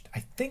crashed.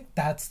 I think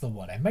that's the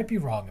one. I might be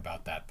wrong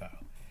about that,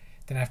 though.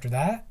 Then after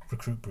that,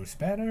 recruit Bruce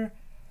Banner,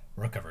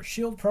 recover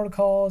S.H.I.E.L.D.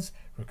 protocols,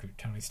 recruit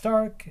Tony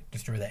Stark,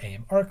 destroy the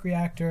AIM arc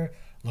reactor,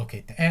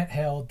 locate the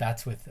anthill.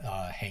 That's with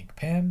Hank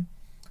Pym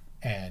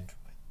and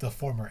the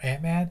former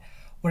Ant-Man.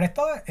 What I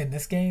thought in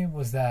this game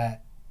was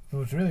that, what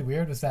was really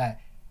weird was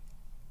that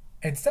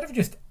instead of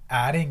just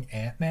adding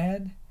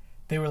Ant-Man,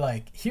 they were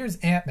like, here's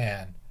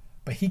Ant-Man,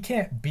 but he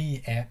can't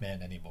be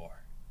Ant-Man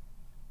anymore.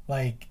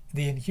 Like,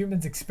 the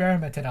Inhumans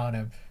experimented on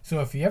him, so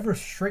if he ever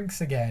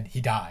shrinks again,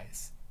 he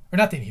dies. Or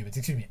not the Inhumans,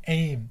 excuse me,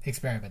 AIM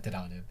experimented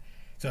on him.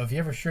 So if he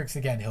ever shrinks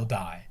again, he'll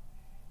die.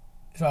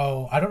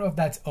 So I don't know if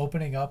that's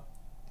opening up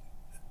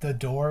the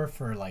door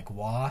for, like,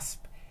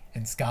 Wasp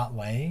and Scott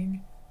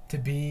Lang to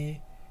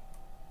be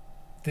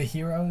the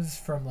heroes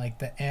from, like,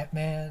 the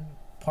Ant-Man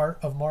part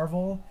of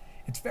Marvel.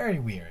 It's very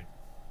weird.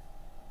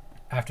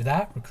 After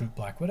that, recruit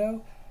Black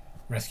Widow,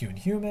 rescue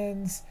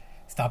Inhumans,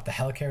 stop the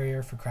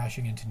helicarrier for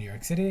crashing into New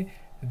York City.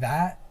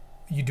 That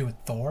you do with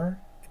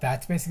Thor.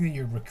 That's basically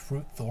your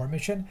recruit Thor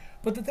mission.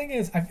 But the thing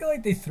is, I feel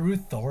like they threw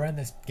Thor in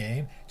this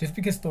game just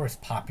because Thor's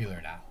popular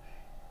now.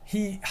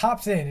 He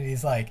hops in and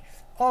he's like,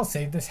 I'll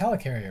save this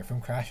helicarrier from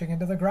crashing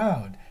into the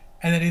ground.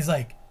 And then he's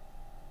like,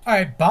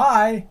 alright,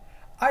 bye.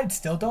 I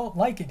still don't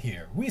like it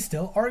here. We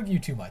still argue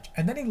too much.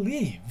 And then he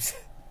leaves.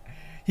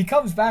 He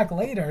comes back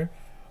later,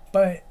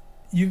 but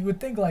you would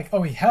think like,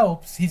 oh, he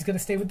helps. He's going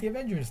to stay with the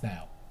Avengers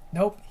now.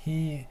 Nope.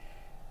 He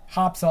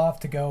hops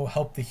off to go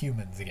help the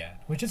humans again,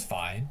 which is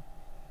fine.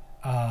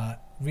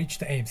 Reach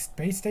the AIM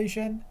space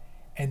station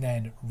and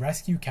then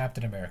rescue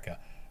Captain America.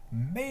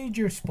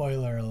 Major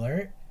spoiler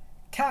alert.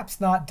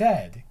 Cap's not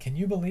dead. Can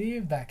you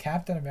believe that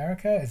Captain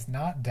America is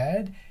not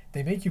dead?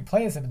 They make you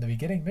play as him in the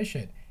beginning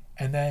mission.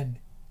 And then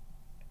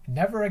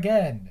never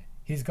again.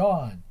 He's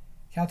gone.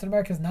 Captain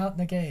America's not in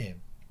the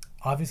game.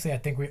 Obviously, I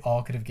think we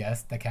all could have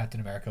guessed that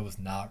Captain America was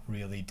not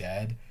really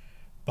dead.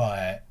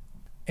 But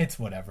it's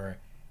whatever.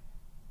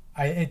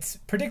 Its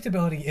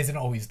predictability isn't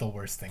always the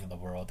worst thing in the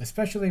world,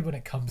 especially when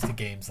it comes to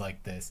games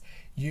like this.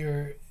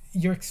 You're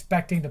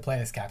expecting to play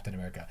as Captain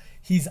America.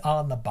 He's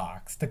on the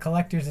box. The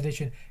collector's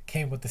edition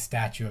came with the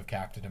statue of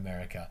Captain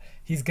America.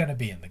 He's gonna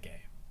be in the game.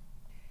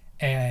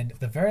 And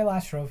the very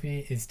last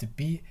trophy is to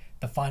beat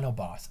the final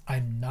boss.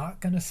 I'm not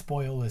gonna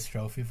spoil this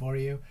trophy for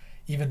you,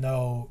 even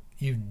though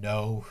you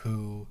know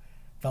who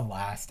the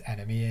last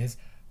enemy is.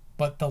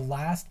 But the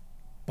last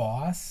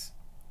boss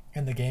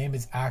in the game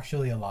is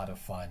actually a lot of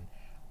fun.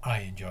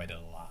 I enjoyed it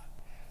a lot.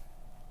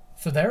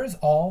 So there is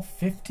all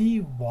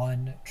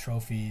 51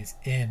 trophies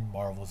in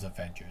Marvel's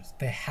Avengers.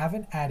 They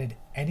haven't added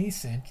any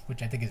since,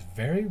 which I think is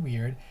very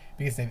weird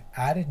because they've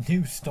added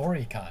new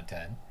story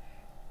content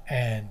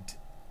and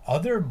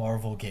other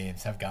Marvel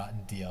games have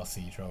gotten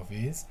DLC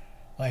trophies.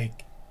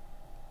 Like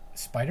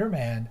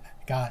Spider-Man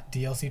got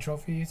DLC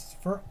trophies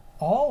for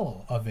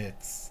all of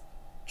its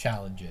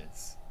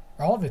challenges,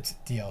 or all of its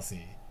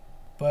DLC.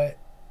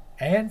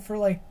 And for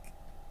like,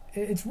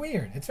 it's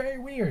weird. It's very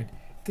weird.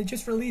 They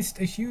just released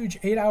a huge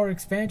 8-hour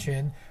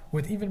expansion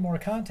with even more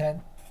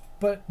content,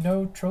 but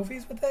no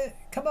trophies with it?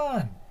 Come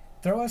on.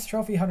 Throw us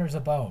trophy hunters a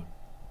bone.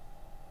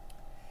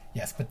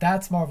 Yes, but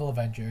that's Marvel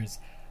Avengers.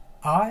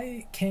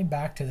 I came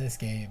back to this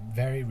game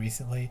very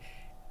recently.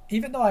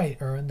 Even though I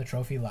earned the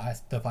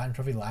Platinum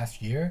Trophy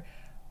last year,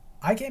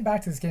 I came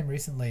back to this game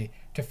recently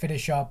to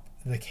finish up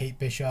the Kate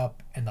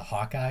Bishop and the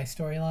Hawkeye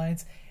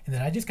storylines, and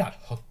then I just got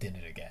hooked in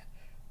it again.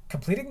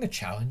 Completing the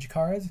challenge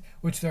cards,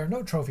 which there are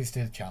no trophies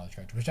to the challenge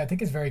cards, which I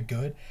think is very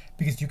good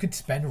because you could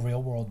spend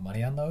real world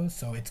money on those.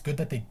 So it's good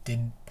that they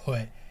didn't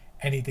put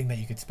anything that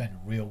you could spend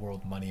real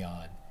world money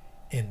on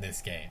in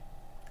this game.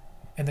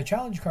 And the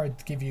challenge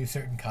cards give you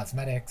certain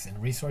cosmetics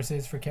and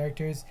resources for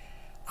characters.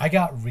 I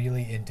got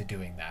really into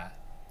doing that.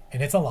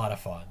 And it's a lot of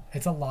fun.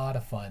 It's a lot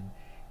of fun,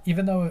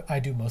 even though I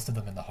do most of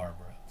them in the hard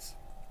rooms.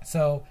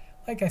 So,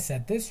 like I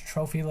said, this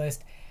trophy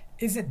list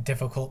isn't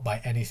difficult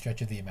by any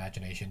stretch of the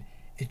imagination.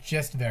 It's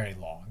just very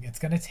long. It's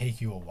going to take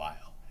you a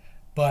while.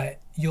 But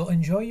you'll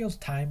enjoy your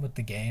time with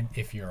the game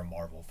if you're a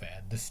Marvel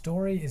fan. The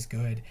story is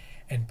good,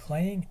 and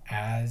playing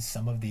as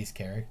some of these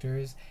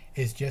characters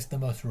is just the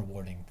most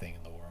rewarding thing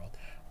in the world.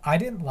 I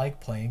didn't like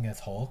playing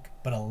as Hulk,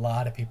 but a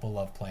lot of people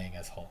love playing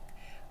as Hulk.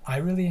 I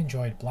really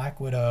enjoyed Black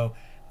Widow.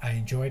 I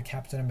enjoyed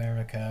Captain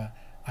America.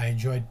 I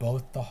enjoyed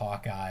both the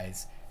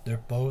Hawkeyes. They're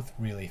both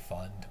really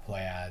fun to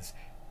play as.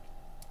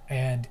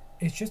 And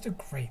it's just a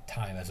great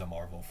time as a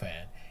Marvel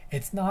fan.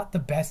 It's not the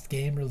best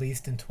game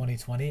released in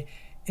 2020.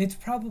 It's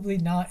probably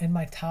not in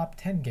my top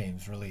 10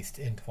 games released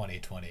in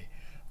 2020.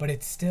 But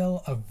it's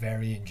still a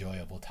very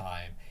enjoyable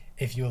time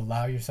if you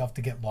allow yourself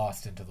to get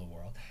lost into the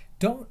world.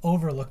 Don't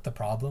overlook the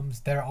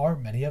problems. There are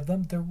many of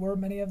them. There were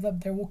many of them.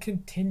 There will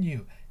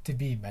continue to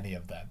be many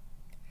of them.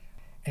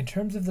 In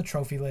terms of the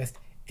trophy list,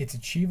 it's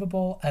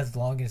achievable as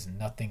long as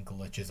nothing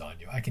glitches on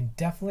you. I can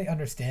definitely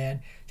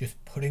understand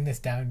just putting this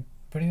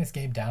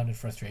game down in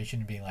frustration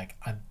and being like,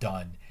 I'm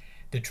done.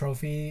 The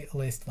trophy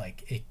list,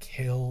 like, it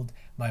killed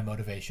my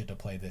motivation to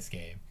play this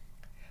game.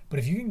 But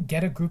if you can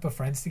get a group of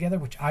friends together,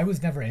 which I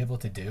was never able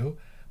to do,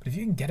 but if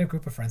you can get a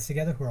group of friends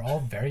together who are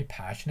all very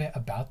passionate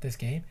about this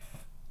game,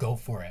 go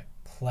for it.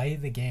 Play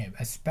the game,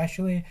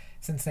 especially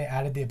since they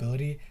added the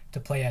ability to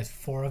play as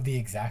 4 of the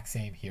exact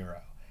same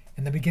hero.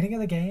 In the beginning of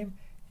the game,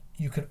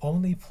 you could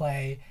only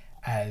play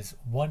as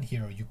one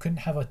hero. You couldn't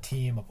have a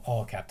team of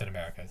all Captain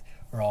Americas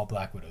or all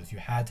Black Widows. You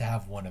had to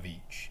have one of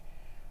each.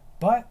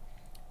 But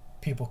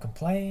people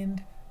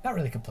complained. Not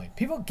really complained.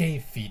 People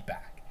gave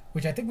feedback,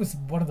 which I think was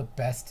one of the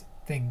best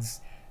things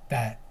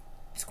that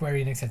Square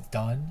Enix has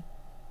done,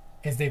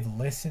 is they've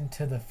listened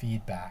to the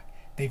feedback.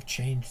 They've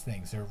changed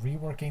things. They're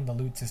reworking the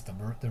loot system.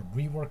 They're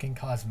reworking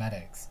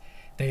cosmetics.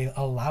 They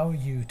allow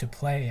you to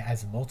play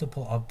as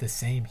multiple of the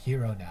same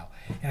hero now.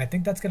 And I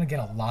think that's going to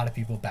get a lot of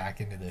people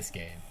back into this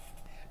game.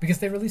 Because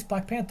they released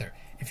Black Panther.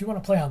 If you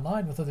want to play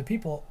online with other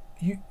people,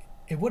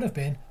 it would have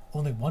been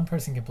only one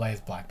person can play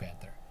as Black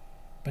Panther.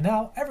 But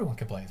now everyone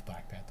can play as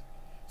Black Panther.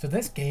 So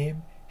this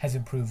game has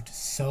improved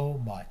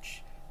so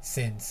much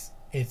since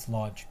its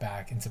launch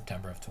back in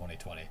September of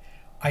 2020.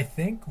 I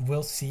think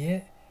we'll see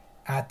it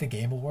at the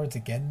Game Awards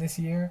again this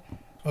year.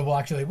 Well,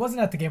 actually, it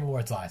wasn't at the Game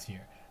Awards last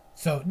year.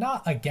 So,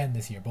 not again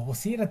this year, but we'll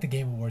see it at the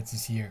Game Awards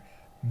this year.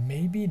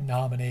 Maybe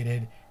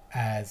nominated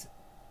as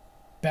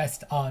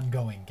Best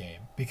Ongoing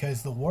Game.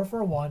 Because the War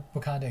for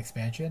Wakanda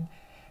expansion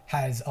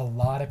has a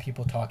lot of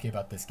people talking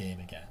about this game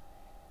again.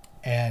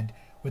 And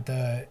with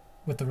the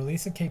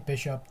release of Kate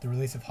Bishop, the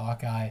release of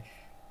Hawkeye,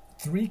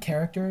 3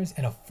 characters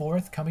and a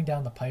 4th coming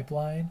down the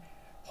pipeline,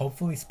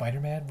 hopefully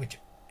Spider-Man, which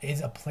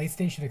is a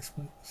PlayStation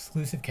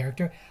exclusive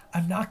character.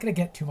 I'm not going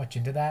to get too much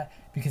into that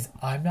because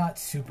I'm not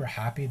super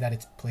happy that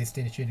it's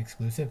PlayStation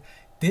exclusive.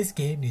 This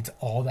game needs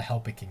all the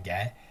help it can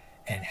get,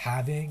 and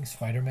having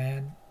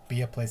Spider-Man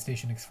be a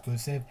PlayStation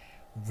exclusive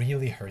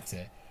really hurts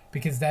it,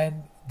 because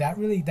then that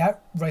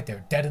right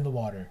there, dead in the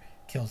water,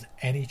 kills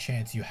any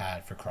chance you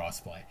had for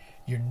crossplay.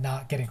 You're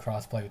not getting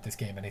crossplay with this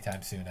game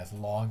anytime soon as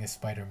long as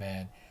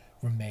Spider-Man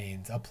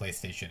remains a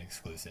PlayStation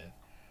exclusive.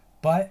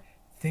 But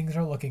things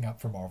are looking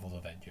up for Marvel's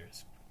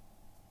Avengers.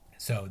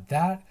 So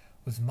that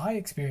was my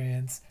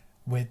experience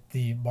with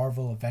the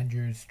Marvel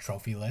Avengers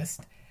trophy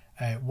list.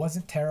 It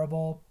wasn't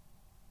terrible,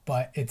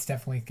 but it's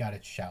definitely got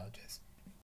its challenges.